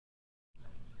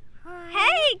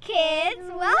Hey kids,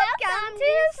 welcome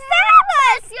to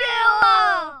Sabbath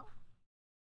School!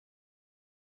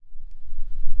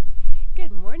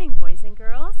 Good morning, boys and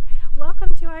girls.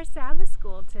 Welcome to our Sabbath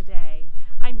School today.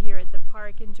 I'm here at the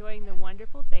park enjoying the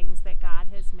wonderful things that God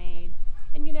has made.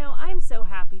 And you know, I'm so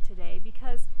happy today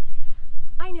because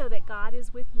I know that God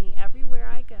is with me everywhere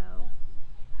I go.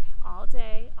 All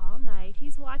day, all night,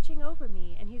 He's watching over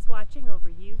me, and He's watching over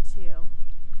you too.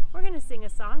 We're going to sing a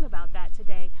song about that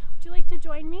today. Would you like to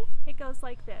join me? It goes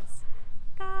like this.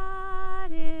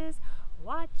 God is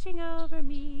watching over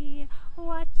me,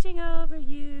 watching over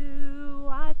you,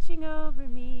 watching over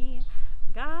me.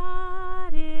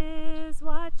 God is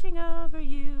watching over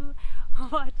you,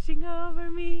 watching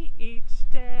over me each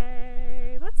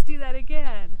day. Let's do that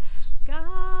again.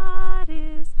 God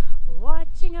is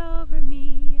watching over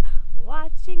me,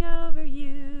 watching over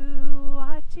you,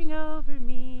 watching over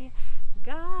me.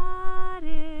 God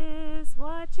is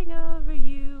watching over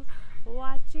you,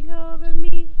 watching over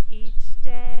me each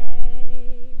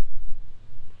day.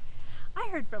 I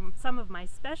heard from some of my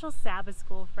special Sabbath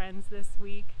School friends this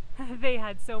week. They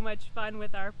had so much fun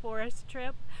with our forest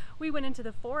trip. We went into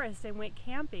the forest and went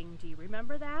camping. Do you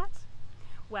remember that?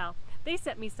 Well, they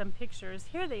sent me some pictures.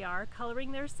 Here they are,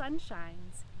 coloring their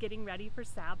sunshines, getting ready for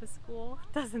Sabbath School.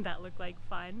 Doesn't that look like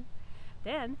fun?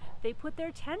 Then they put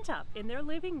their tent up in their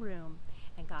living room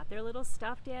and got their little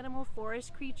stuffed animal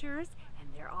forest creatures, and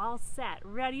they're all set,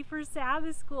 ready for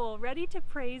Sabbath School, ready to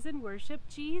praise and worship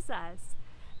Jesus.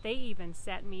 They even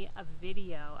sent me a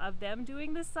video of them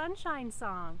doing the sunshine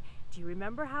song. Do you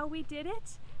remember how we did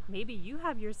it? Maybe you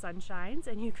have your sunshines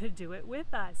and you could do it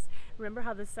with us. Remember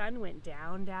how the sun went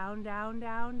down, down, down,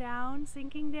 down, down,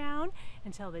 sinking down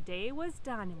until the day was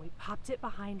done and we popped it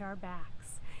behind our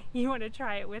backs. You want to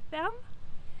try it with them?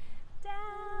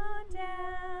 Down,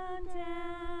 down,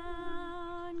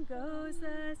 down goes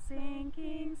the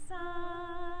sinking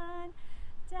sun.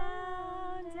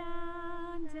 Down,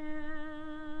 down,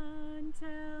 down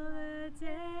till the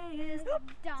day is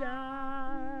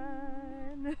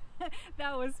done.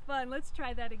 That was fun. Let's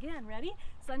try that again. Ready?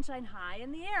 Sunshine high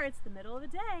in the air. It's the middle of the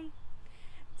day.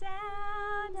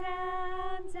 Down,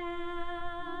 down,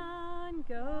 down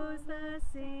goes the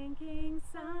sinking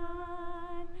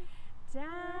sun.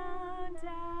 Down,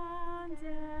 down,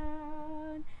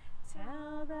 down,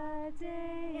 till the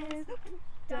day is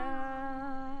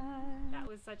done. That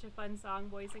was such a fun song,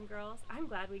 boys and girls. I'm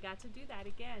glad we got to do that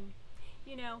again.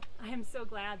 You know, I am so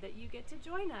glad that you get to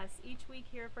join us each week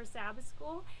here for Sabbath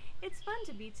School. It's fun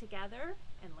to be together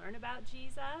and learn about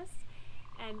Jesus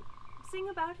and sing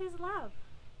about His love.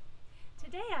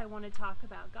 Today I want to talk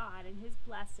about God and His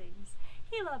blessings.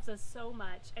 He loves us so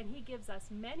much, and He gives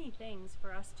us many things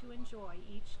for us to enjoy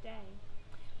each day.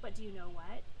 But do you know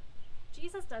what?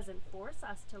 Jesus doesn't force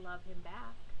us to love Him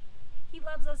back. He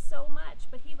loves us so much,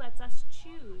 but He lets us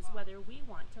choose whether we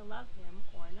want to love Him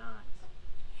or not.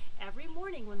 Every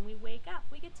morning when we wake up,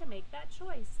 we get to make that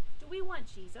choice. Do we want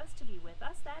Jesus to be with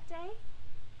us that day?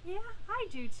 Yeah, I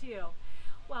do too.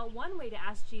 Well, one way to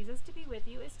ask Jesus to be with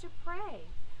you is to pray.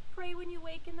 Pray when you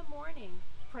wake in the morning.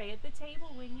 Pray at the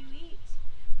table when you eat.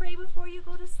 Pray before you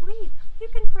go to sleep. You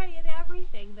can pray at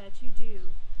everything that you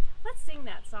do. Let's sing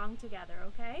that song together,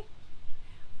 okay?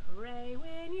 Pray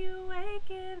when you wake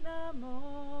in the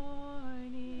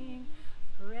morning.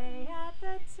 Pray at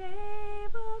the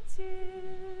table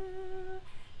too.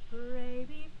 Pray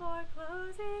before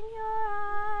closing your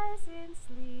eyes in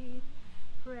sleep.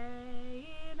 Pray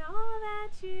in all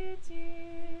that you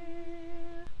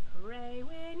do. Pray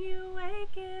when you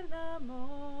wake in the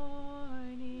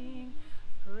morning.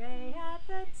 Pray at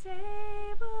the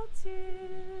table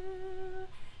too.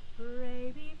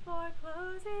 Pray before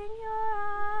closing your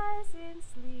eyes in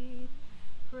sleep.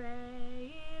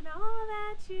 Pray in all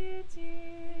that you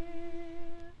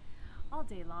do. All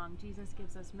day long, Jesus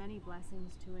gives us many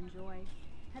blessings to enjoy.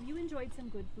 Have you enjoyed some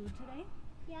good food today?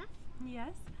 Yeah.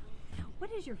 Yes?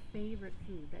 What is your favorite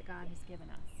food that God has given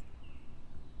us?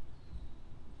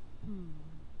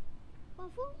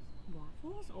 Waffles?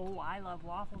 Waffles? Oh, I love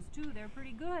waffles too. They're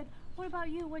pretty good. What about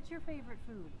you? What's your favorite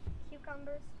food?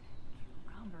 Cucumbers?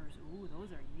 Cucumbers. Ooh,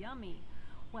 those are yummy.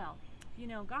 Well, you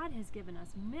know, God has given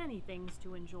us many things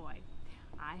to enjoy.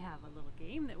 I have a little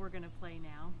game that we're going to play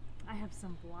now. I have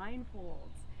some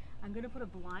blindfolds. I'm going to put a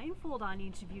blindfold on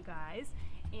each of you guys,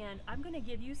 and I'm going to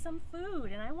give you some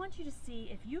food, and I want you to see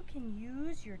if you can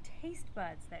use your taste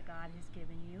buds that God has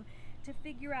given you to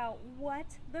figure out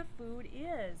what the food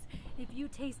is. If you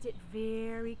taste it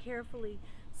very carefully,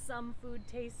 some food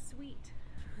tastes sweet,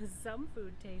 some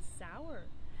food tastes sour,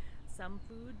 some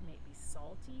food may be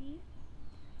salty,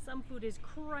 some food is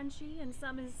crunchy and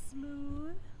some is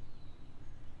smooth.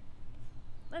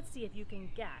 Let's see if you can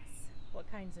guess what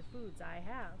kinds of foods I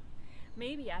have.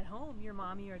 Maybe at home your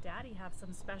mommy or daddy have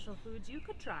some special foods you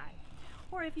could try.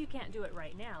 Or if you can't do it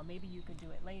right now, maybe you could do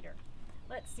it later.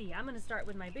 Let's see, I'm going to start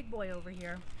with my big boy over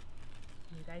here.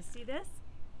 You guys see this?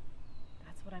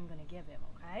 That's what I'm going to give him,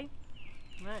 okay?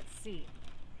 Let's see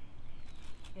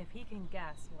if he can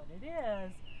guess what it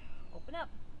is. Open up.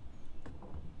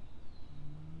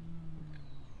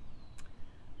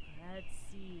 Let's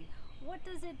see. What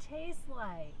does it taste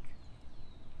like?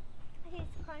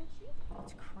 It's crunchy.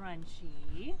 It's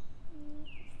crunchy.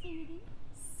 Seedy.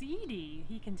 Seedy.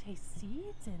 He can taste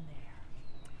seeds in there.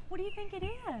 What do you think it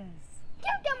is?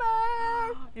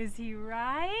 Cucumber! Is he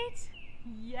right?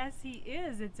 Yes, he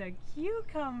is. It's a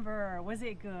cucumber. Was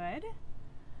it good?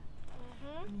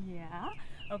 Yeah.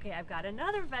 Okay, I've got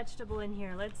another vegetable in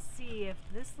here. Let's see if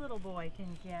this little boy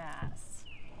can guess.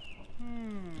 Do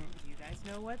you guys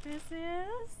know what this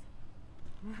is?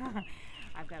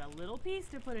 I've got a little piece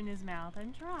to put in his mouth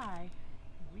and try.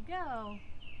 Here we go.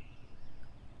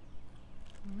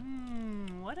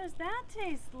 What does that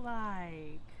taste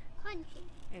like? Crunchy.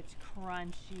 It's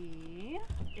crunchy.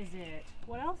 Is it?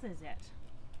 What else is it?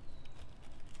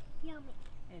 Yummy.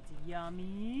 It's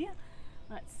yummy.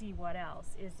 Let's see what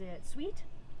else. Is it sweet?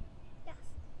 Yes.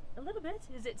 A little bit.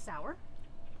 Is it sour?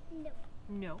 No.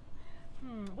 No.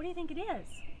 What do you think it is?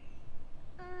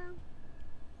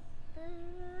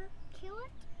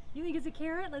 Carrot? You think it's a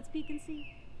carrot? Let's peek and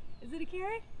see. Is it a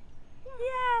carrot?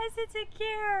 Yes, it's a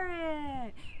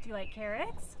carrot. Do you like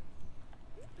carrots?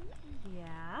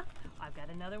 Yeah. I've got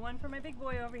another one for my big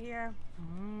boy over here.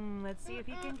 Let's see if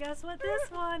he can guess what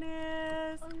this one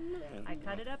is. I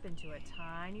cut it up into a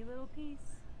tiny little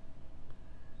piece.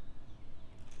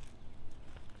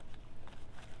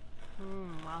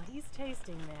 While he's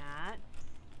tasting that,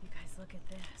 you guys look at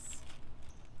this.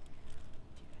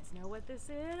 Do you guys know what this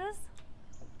is?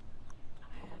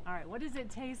 All right, what does it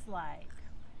taste like?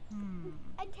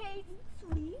 It tastes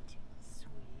sweet.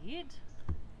 Sweet.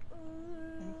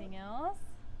 Anything else?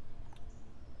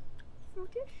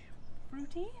 Fruitish.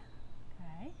 Fruity.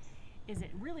 Okay. Is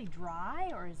it really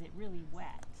dry or is it really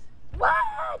wet?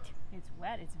 What? It's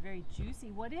wet. It's very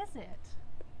juicy. What is it?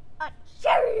 A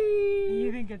cherry.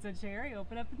 You think it's a cherry?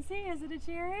 Open up and see. Is it a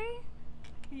cherry?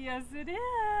 Yes, it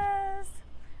is.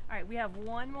 All right, we have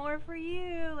one more for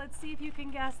you. Let's see if you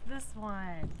can guess this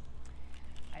one.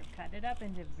 I've cut it up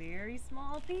into very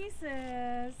small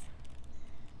pieces.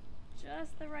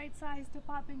 Just the right size to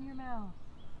pop in your mouth.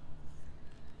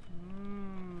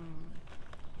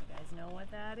 You guys know what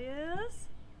that is?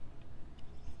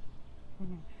 All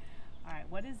right,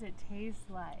 what does it taste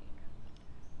like?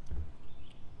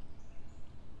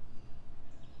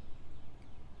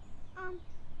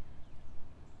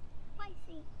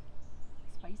 Spicy.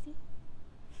 Spicy?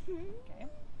 Okay.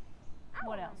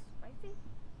 What else? Spicy.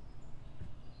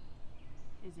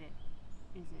 Is it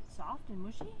soft and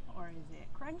mushy, or is it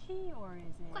crunchy, or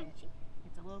is it? Crunchy.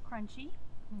 It's a little crunchy.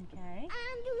 Okay. And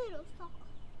a little soft.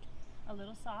 A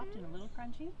little soft and a little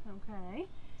crunchy. Okay.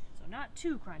 So not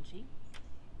too crunchy.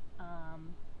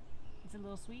 Is it a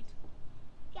little sweet?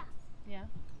 Yes. Yeah.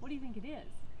 What do you think it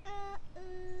is?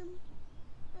 An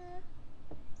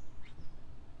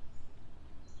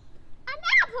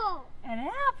apple. An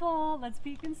apple. Let's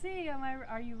peek and see.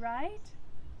 Are you right?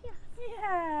 Yes.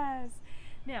 Yes.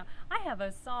 Now, I have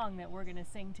a song that we're going to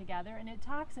sing together, and it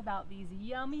talks about these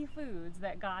yummy foods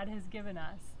that God has given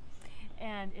us.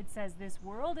 And it says, "This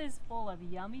world is full of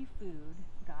yummy food.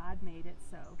 God made it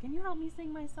so." Can you help me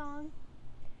sing my song?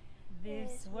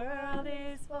 This world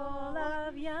is full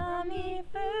of yummy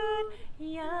food,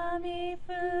 yummy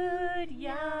food,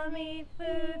 yummy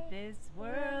food. This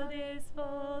world is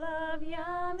full of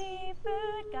yummy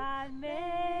food. God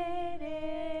made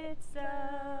it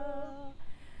so.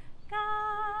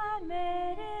 God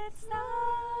made it so.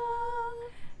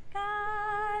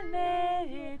 God made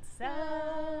it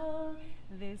so.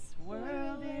 This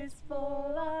world is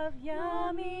full of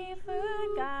yummy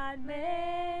food. God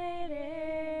made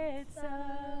it so.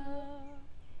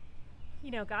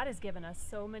 You know, God has given us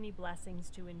so many blessings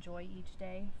to enjoy each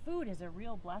day. Food is a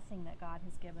real blessing that God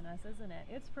has given us, isn't it?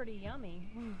 It's pretty yummy.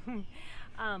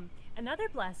 Another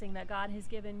blessing that God has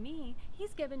given me,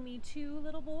 He's given me 2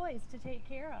 little boys to take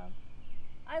care of.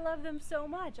 I love them so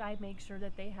much. I make sure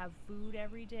that they have food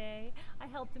every day. I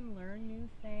help them learn new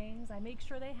things. I make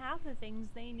sure they have the things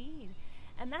they need.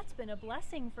 And that's been a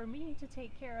blessing for me to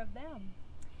take care of them.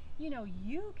 You know,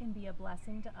 you can be a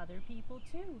blessing to other people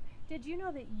too. Did you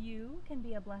know that you can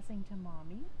be a blessing to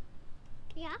Mommy?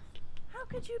 Yes. How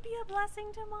could you be a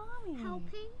blessing to Mommy?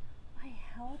 Helping. By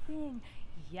helping.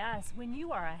 Yes, when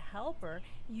you are a helper,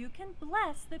 you can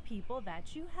bless the people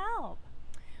that you help.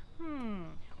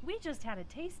 We just had a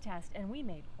taste test and we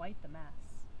made quite the mess.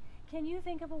 Can you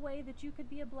think of a way that you could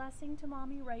be a blessing to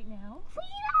Mommy right now? Clean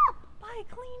up! By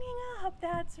cleaning up,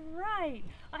 that's right.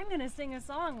 I'm going to sing a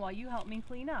song while you help me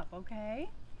clean up, okay?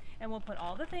 And we'll put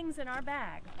all the things in our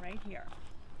bag right here.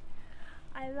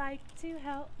 I like to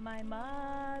help my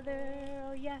mother,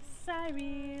 oh yes I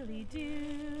really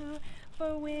do.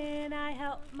 For when I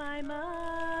help my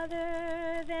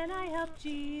mother, then I help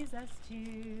Jesus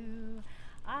too.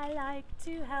 I like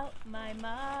to help my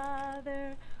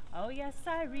mother, oh yes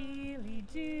I really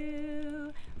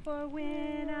do. For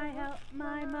when I help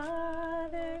my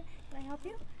mother, can I help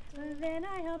you? Then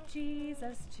I help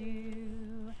Jesus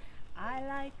too. I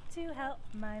like to help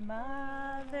my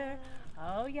mother,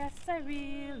 oh yes I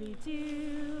really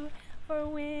do. For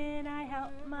when I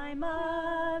help my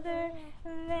mother,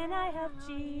 then I help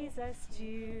Jesus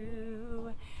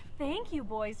too. Thank you,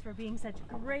 boys, for being such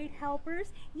great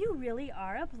helpers. You really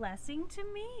are a blessing to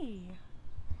me.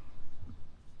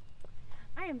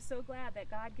 I am so glad that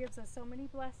God gives us so many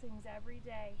blessings every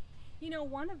day. You know,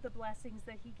 one of the blessings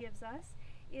that He gives us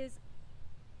is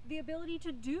the ability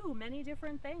to do many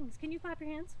different things. Can you clap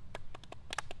your hands?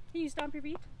 Can you stomp your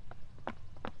feet?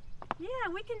 Yeah,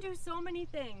 we can do so many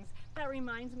things. That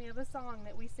reminds me of a song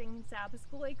that we sing in Sabbath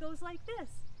school. It goes like this.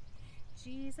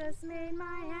 Jesus made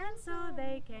my hands so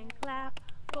they can clap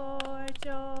for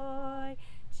joy.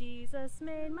 Jesus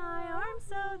made my arms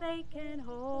so they can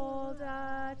hold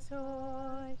a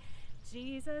toy.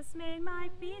 Jesus made my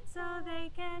feet so they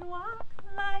can walk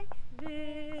like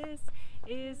this.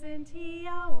 Isn't He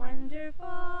a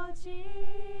wonderful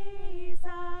Jesus?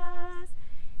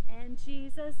 And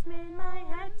Jesus made my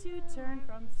head to turn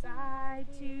from side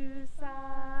to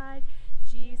side.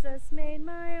 Jesus made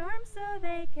my arms so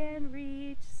they can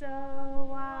reach so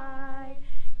wide.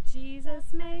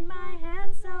 Jesus made my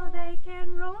hands so they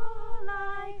can roll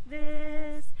like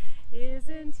this.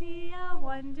 Isn't He a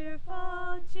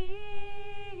wonderful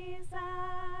Jesus?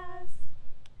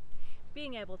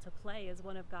 Being able to play is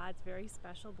one of God's very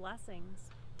special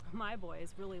blessings. My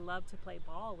boys really love to play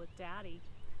ball with Daddy.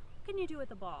 What can you do with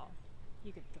the ball?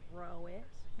 You could throw it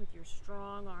with your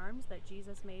strong arms that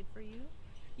Jesus made for you.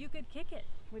 You could kick it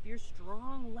with your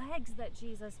strong legs that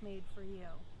Jesus made for you.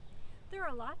 There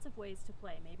are lots of ways to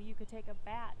play. Maybe you could take a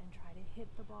bat and try to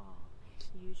hit the ball.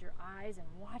 Use your eyes and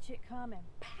watch it come, and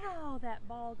pow, that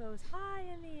ball goes high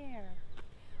in the air.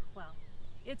 Well,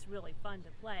 it's really fun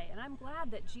to play, and I'm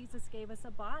glad that Jesus gave us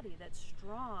a body that's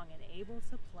strong and able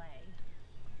to play.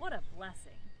 What a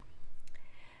blessing.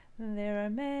 There are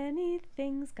many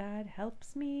things God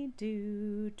helps me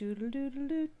do.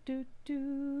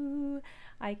 Doodle-doodle-doo-doo-doo.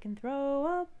 I can throw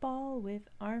a ball with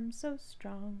arms so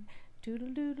strong.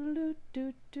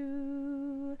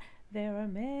 Doodle-doodle-doo-doo-doo. There are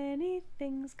many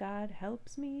things God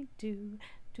helps me do.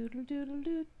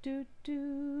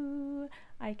 Doodle-doodle-doo-doo-doo.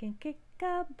 I can kick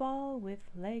a ball with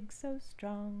legs so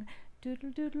strong.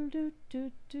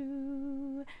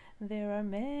 Doodle-doodle-doo-doo-doo. There are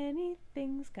many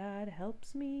things God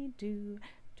helps me do.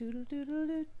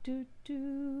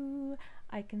 Doodle-doodle-doo-doo-doo.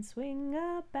 I can swing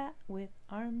a bat with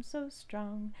arms so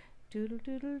strong.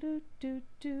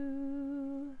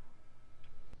 Doodle-doodle-doo-doo-doo.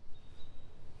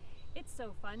 It's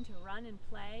so fun to run and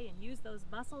play and use those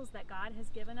muscles that God has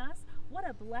given us. What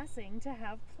a blessing to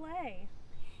have play.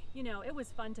 You know, it was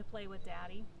fun to play with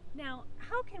Daddy. Now,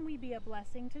 how can we be a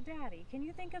blessing to Daddy? Can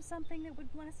you think of something that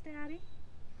would bless Daddy?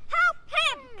 Help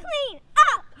him clean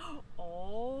up!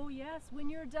 Oh, yes. When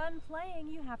you're done playing,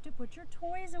 you have to put your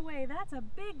toys away. That's a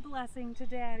big blessing to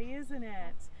Daddy, isn't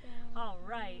it? All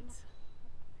right.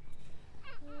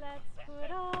 Let's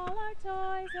put all our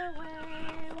toys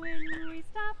away when we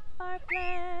stop our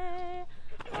play.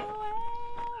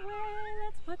 Away,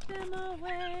 let's put them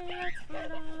away. Let's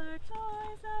put all our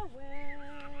toys away.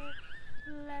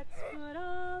 Let's put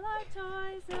all our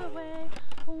toys away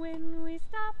when we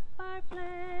stop our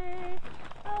play.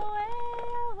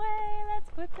 Away, let's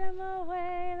put them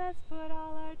away. Let's put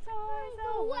all our toys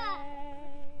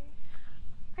away.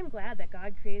 I'm glad that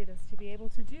God created us to be able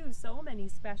to do so many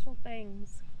special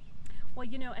things. Well,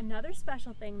 you know, another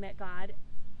special thing that God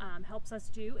helps us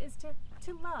do is to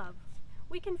love.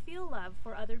 We can feel love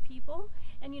for other people,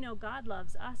 and you know, God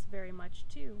loves us very much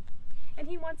too. And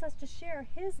He wants us to share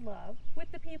His love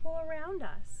with the people around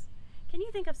us. Can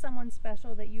you think of someone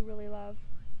special that you really love?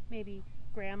 Maybe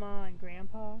Grandma and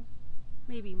Grandpa?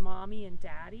 Maybe Mommy and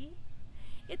Daddy?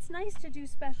 It's nice to do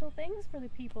special things for the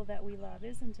people that we love,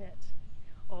 isn't it?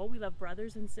 Oh, we love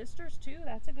brothers and sisters too.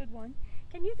 That's a good one.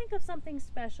 Can you think of something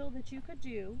special that you could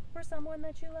do for someone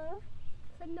that you love?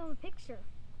 Send them a picture.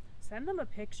 Send them a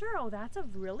picture? Oh, that's a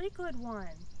really good one.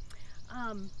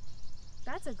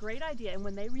 That's a great idea. And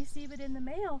when they receive it in the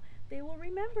mail, they will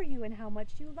remember you and how much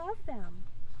you love them.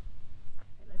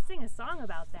 Okay, let's sing a song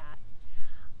about that.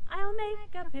 I'll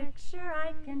make a picture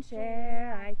I can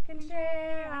share, I can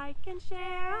share, I can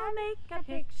share. I'll make a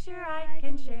picture I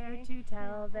can share to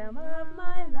tell them of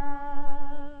my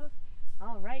love.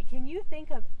 All right, can you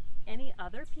think of any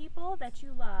other people that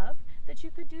you love that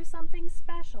you could do something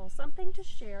special, something to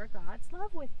share God's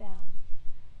love with them?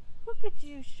 Who could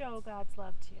you show God's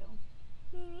love to?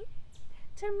 Mimi.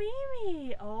 To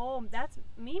Mimi. Oh,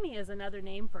 Mimi is another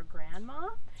name for Grandma.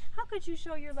 How could you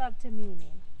show your love to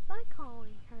Mimi? By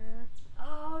calling her.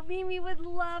 Oh, Mimi would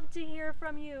love to hear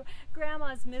from you.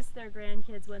 Grandmas miss their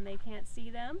grandkids when they can't see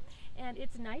them, and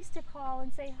it's nice to call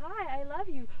and say, hi, I love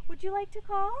you. Would you like to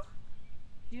call?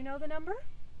 Do you know the number?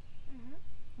 Mm-hmm.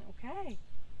 Okay.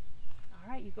 All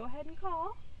right, you go ahead and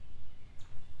call.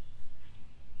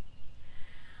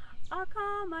 I'll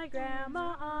call my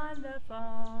grandma on the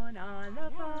phone, on the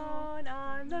phone,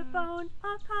 on the phone.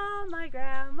 I'll call my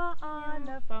grandma on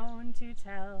the phone to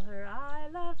tell her I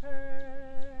love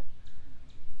her.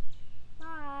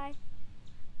 Bye.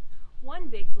 One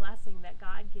big blessing that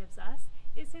God gives us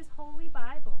is His Holy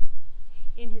Bible.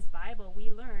 In His Bible, we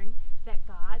learn that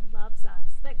God loves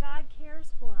us, that God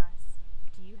cares for us.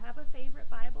 Do you have a favorite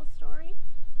Bible story?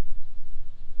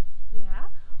 Yeah?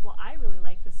 Well, I really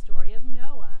like the story of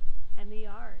Noah and the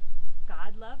ark.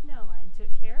 God loved Noah and took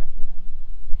care of him.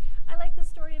 I like the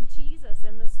story of Jesus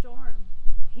and the storm.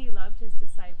 He loved His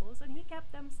disciples and He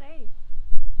kept them safe.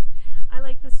 I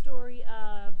like the story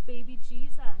of baby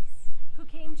Jesus, who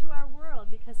came to our world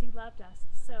because He loved us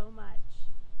so much.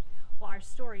 Well, our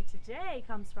story today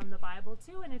comes from the Bible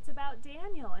too, and it's about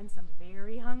Daniel and some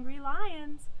very hungry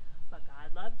lions. But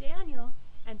God loved Daniel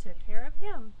and took care of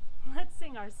him. Let's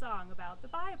sing our song about the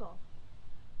Bible.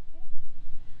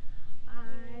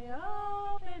 I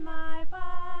open my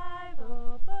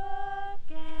Bible book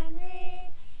and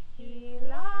read. He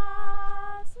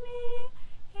loves me,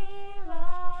 He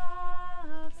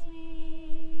loves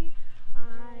me.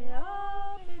 I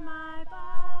open my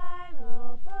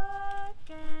Bible book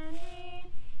and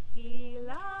read. He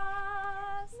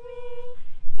loves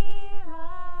me, He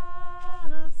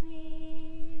loves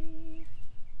me.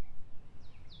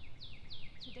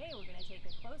 Today we're going to take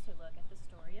a closer look at the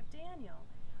story of Daniel.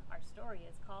 Our story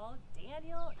is called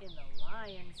Daniel in the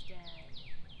Lion's Den.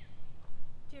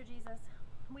 Dear Jesus,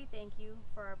 we thank You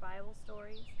for our Bible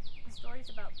stories, the stories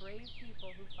about brave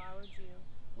people who followed You.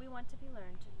 We want to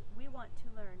learn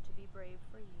to be brave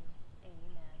for You.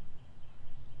 Amen.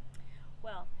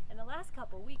 Well, in the last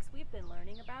couple weeks, we've been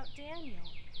learning about Daniel.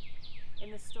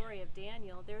 In the story of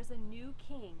Daniel, there's a new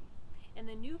king, and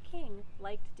the new king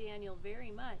liked Daniel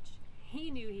very much. He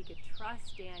knew he could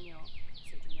trust Daniel.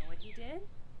 So do you know what he did?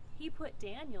 He put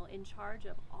Daniel in charge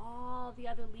of all the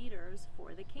other leaders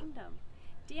for the kingdom.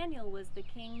 Daniel was the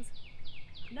king's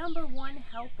 #1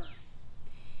 helper.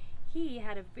 He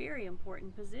had a very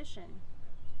important position.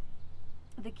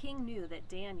 The king knew that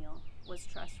Daniel was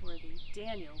trustworthy.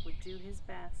 Daniel would do his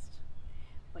best.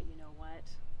 But you know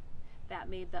what? That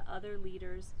made the other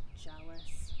leaders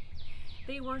jealous.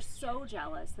 They were so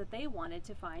jealous that they wanted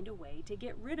to find a way to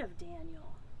get rid of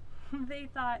Daniel. They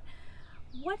thought,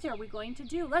 what are we going to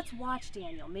do? Let's watch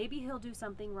Daniel. Maybe he'll do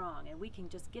something wrong and we can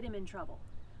just get him in trouble.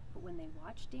 But when they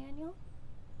watched Daniel,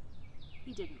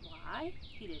 he didn't lie,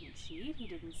 he didn't cheat, he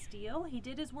didn't steal, he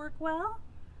did his work well.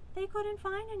 They couldn't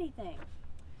find anything.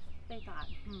 They thought,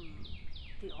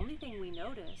 the only thing we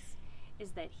notice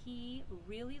is that he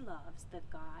really loves the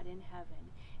God in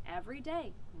heaven. Every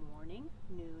day, morning,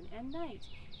 noon, and night,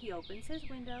 he opens his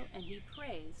window and he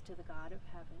prays to the God of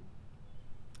heaven.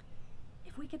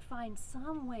 If we could find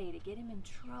some way to get him in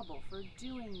trouble for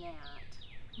doing that.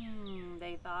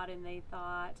 They thought and they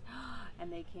thought,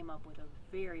 and they came up with a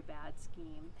very bad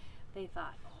scheme. They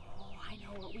thought, oh, I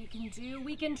know what we can do.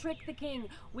 We can trick the king.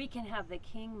 We can have the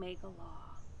king make a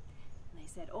law. And they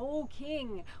said, oh,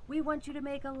 king, we want you to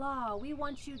make a law. We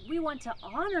want to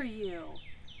honor you.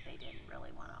 They didn't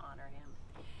really want to honor him.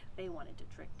 They wanted to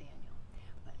trick Daniel.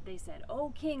 But they said,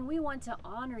 oh, king, we want to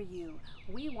honor you.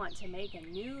 We want to make a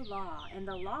new law. And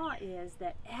the law is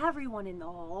that everyone in the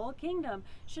whole kingdom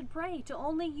should pray to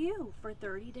only you for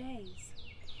 30 days.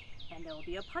 And there will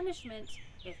be a punishment.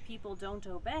 If people don't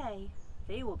obey,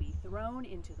 they will be thrown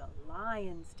into the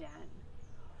lion's den.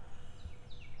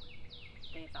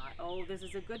 They thought, oh, this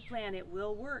is a good plan. It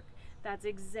will work. That's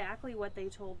exactly what they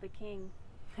told the king.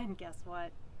 And guess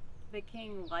what? The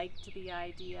king liked the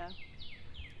idea.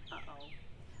 Uh-oh.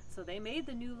 So they made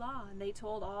the new law and they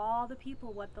told all the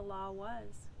people what the law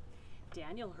was.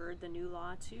 Daniel heard the new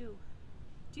law too.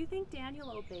 Do you think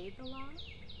Daniel obeyed the law?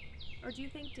 Or do you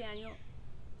think Daniel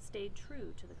stayed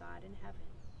true to the God in heaven?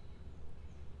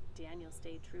 Daniel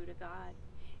stayed true to God,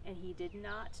 and he did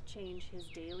not change his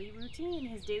daily routine.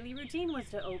 His daily routine was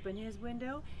to open his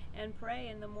window and pray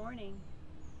in the morning,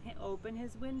 open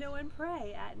his window and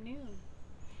pray at noon,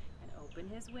 and open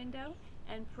his window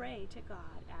and pray to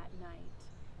God at night.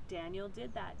 Daniel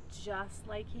did that just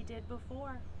like he did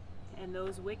before. And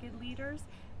those wicked leaders,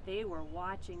 they were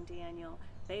watching Daniel.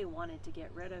 They wanted to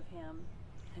get rid of him.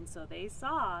 And so they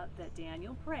saw that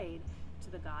Daniel prayed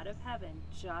to the God of heaven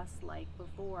just like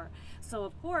before. So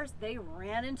of course they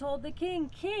ran and told the king,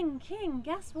 King,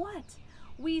 guess what?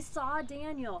 We saw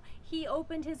Daniel. He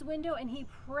opened his window and he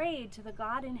prayed to the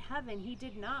God in heaven. He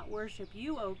did not worship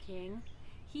you, O king.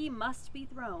 He must be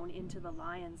thrown into the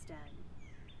lion's den.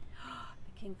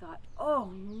 The king thought,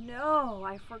 oh no,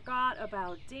 I forgot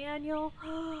about Daniel.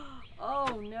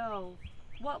 Oh no,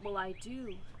 what will I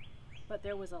do? But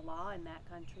there was a law in that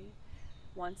country.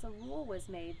 Once a rule was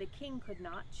made, the king could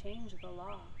not change the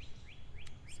law.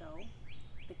 So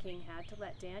the king had to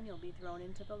let Daniel be thrown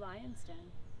into the lion's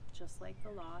den, just like the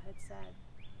law had said.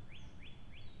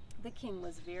 The king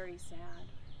was very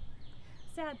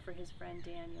sad for his friend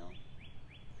Daniel.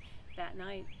 That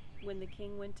night, when the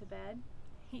king went to bed,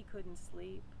 he couldn't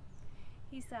sleep.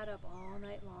 He sat up all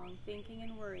night long thinking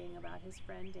and worrying about his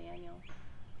friend Daniel.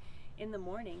 In the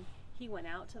morning, he went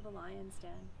out to the lion's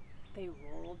den. They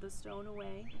rolled the stone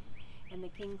away, and the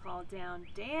king called down,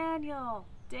 Daniel,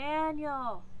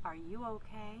 Daniel, are you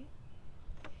okay?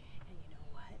 And you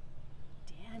know what?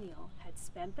 Daniel had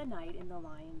spent the night in the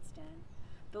lion's den.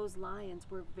 Those lions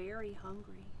were very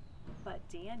hungry, but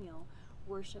Daniel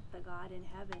worshiped the God in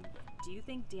heaven. Do you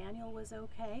think Daniel was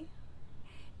okay?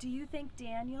 Do you think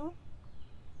Daniel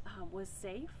was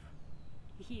safe?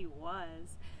 He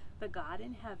was. The God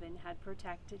in heaven had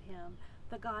protected him.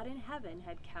 The God in heaven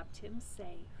had kept him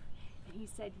safe. And he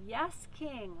said, yes,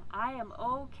 king, I am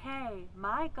okay.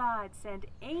 My God sent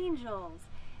angels.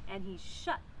 And he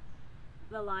shut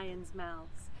the lions'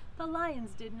 mouths. The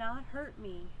lions did not hurt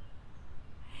me.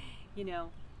 You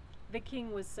know, the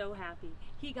king was so happy.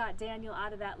 He got Daniel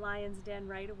out of that lion's den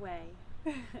right away.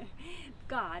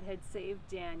 God had saved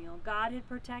Daniel. God had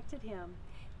protected him.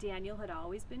 Daniel had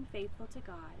always been faithful to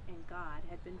God, and God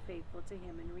had been faithful to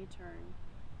him in return.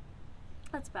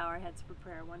 Let's bow our heads for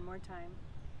prayer one more time.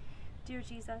 Dear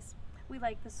Jesus, we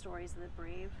like the stories of the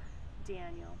brave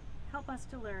Daniel. Help us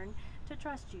to learn to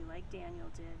trust you like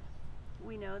Daniel did.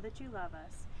 We know that you love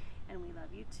us, and we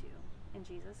love you too. In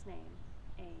Jesus' name,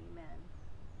 amen.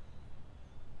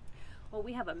 Well,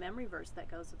 we have a memory verse that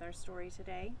goes with our story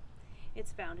today.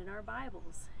 It's found in our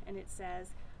Bibles, and it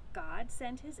says, God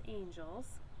sent his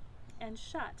angels and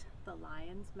shut the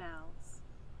lions' mouths.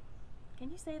 Can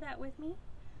you say that with me?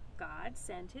 God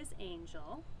sent his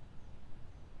angel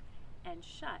and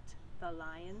shut the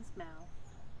lion's mouth.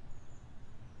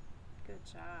 Good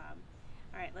job.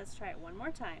 All right, let's try it one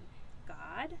more time.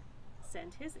 God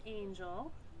sent his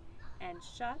angel and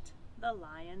shut the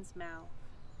lion's mouth.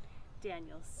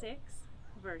 Daniel 6,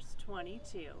 verse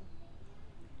 22.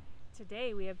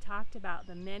 Today we have talked about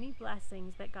the many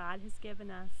blessings that God has given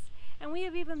us, and we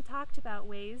have even talked about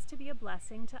ways to be a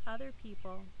blessing to other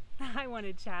people. I want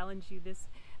to challenge you this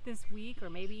week, or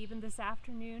maybe even this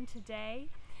afternoon today,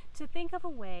 to think of a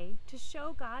way to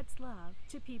show God's love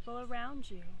to people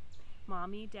around you.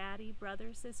 Mommy, daddy,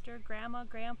 brother, sister, grandma,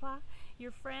 grandpa,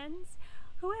 your friends,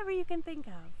 whoever you can think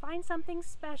of. Find something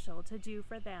special to do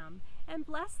for them and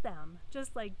bless them,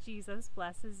 just like Jesus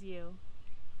blesses you.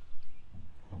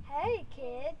 Hey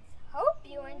kids, hope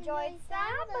you enjoyed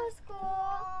Sabbath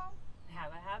school.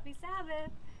 Have a happy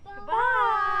Sabbath.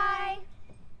 Bye.